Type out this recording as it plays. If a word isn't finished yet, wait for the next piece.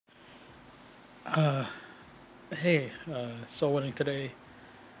Uh, hey, soul winning today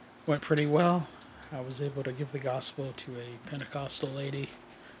went pretty well. I was able to give the gospel to a Pentecostal lady,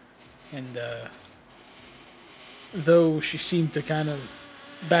 and though she seemed to kind of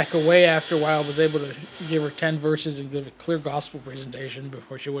back away after a while, I was able to give her 10 verses and give a clear gospel presentation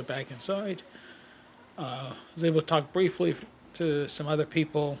before she went back inside. I was able to talk briefly to some other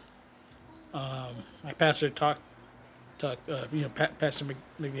people. My pastor Pastor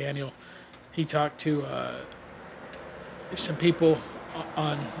McDaniel. He talked to some people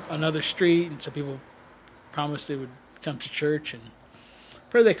on another street, and some people promised they would come to church, and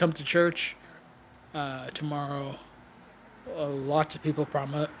pray they come to church tomorrow. Lots of people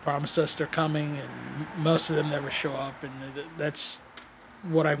promise us they're coming, and most of them never show up, and that's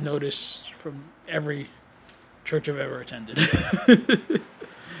what I've noticed from every church I've ever attended.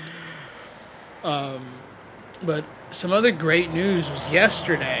 But some other great news was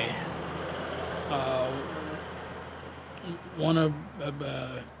yesterday. Uh, One of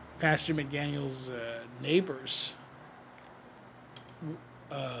Pastor McDaniel's neighbors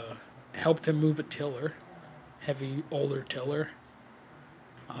uh, helped him move a tiller, heavy, older tiller.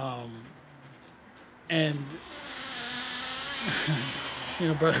 And,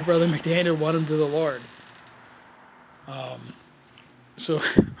 Brother McDaniel won him to the Lord. So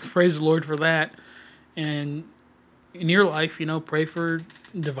praise the Lord for that. And in your life, pray for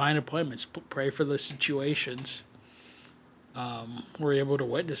divine appointments. Pray for the situations we're able to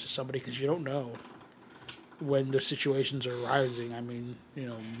witness to somebody, because you don't know when the situations are rising. I mean,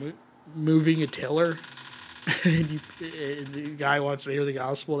 moving a tiller, and the guy wants to hear the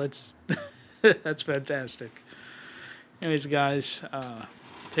gospel. That's that's fantastic. Anyways, guys,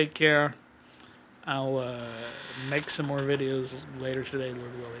 take care. I'll make some more videos later today,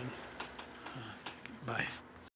 Lord willing. Bye.